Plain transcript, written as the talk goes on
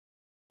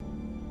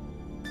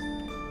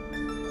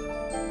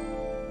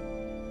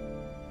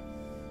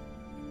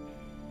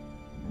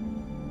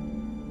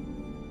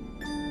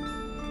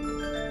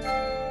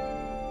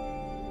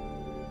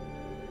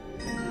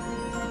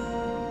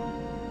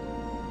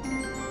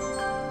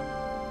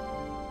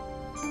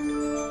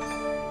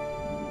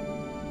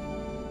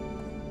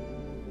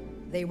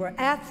They were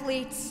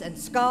athletes and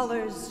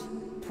scholars,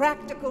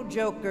 practical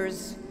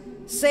jokers,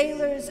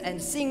 sailors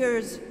and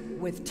singers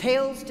with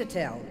tales to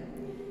tell.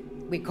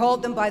 We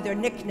called them by their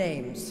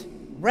nicknames,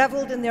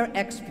 reveled in their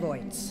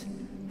exploits,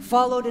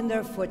 followed in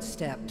their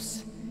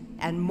footsteps,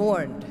 and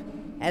mourned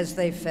as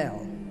they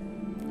fell.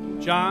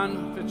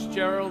 John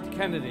Fitzgerald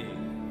Kennedy.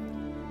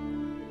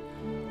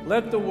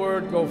 Let the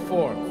word go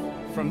forth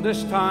from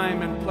this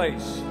time and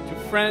place to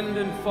friend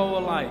and foe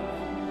alike,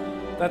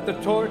 that the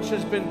torch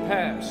has been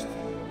passed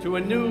to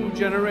a new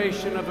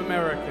generation of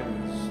Americans.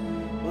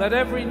 Let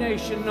every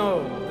nation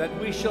know that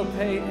we shall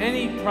pay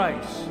any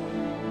price,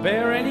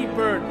 bear any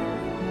burden,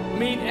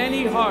 meet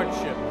any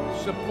hardship,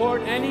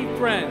 support any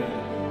friend,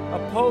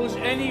 oppose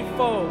any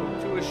foe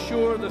to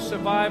assure the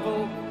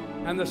survival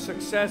and the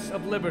success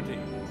of liberty.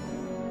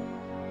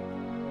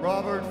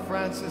 Robert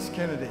Francis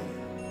Kennedy.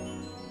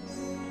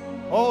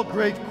 All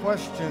great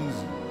questions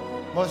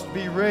must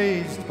be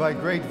raised by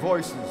great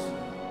voices.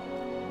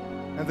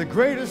 And the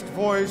greatest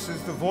voice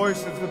is the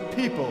voice of the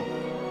people,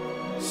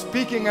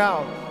 speaking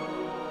out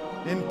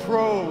in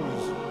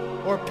prose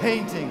or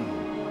painting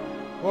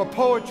or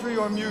poetry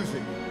or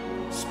music,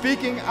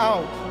 speaking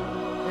out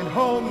in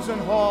homes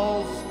and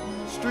halls,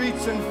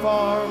 streets and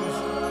farms,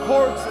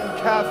 courts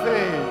and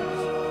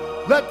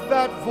cafes. Let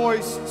that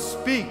voice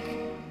speak.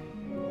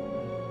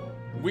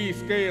 We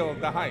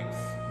scaled the heights.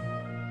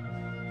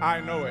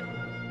 I know it.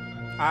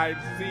 I've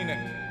seen it.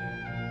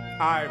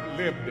 I've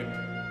lived it.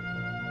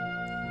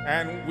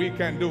 And we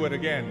can do it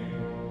again.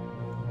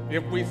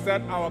 If we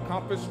set our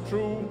compass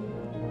true,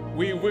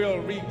 we will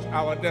reach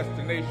our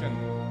destination.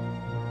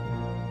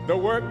 The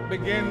work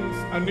begins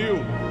anew.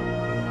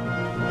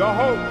 The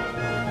hope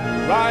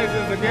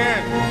rises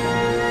again.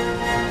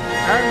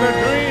 And the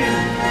dream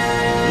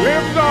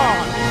lives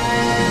on.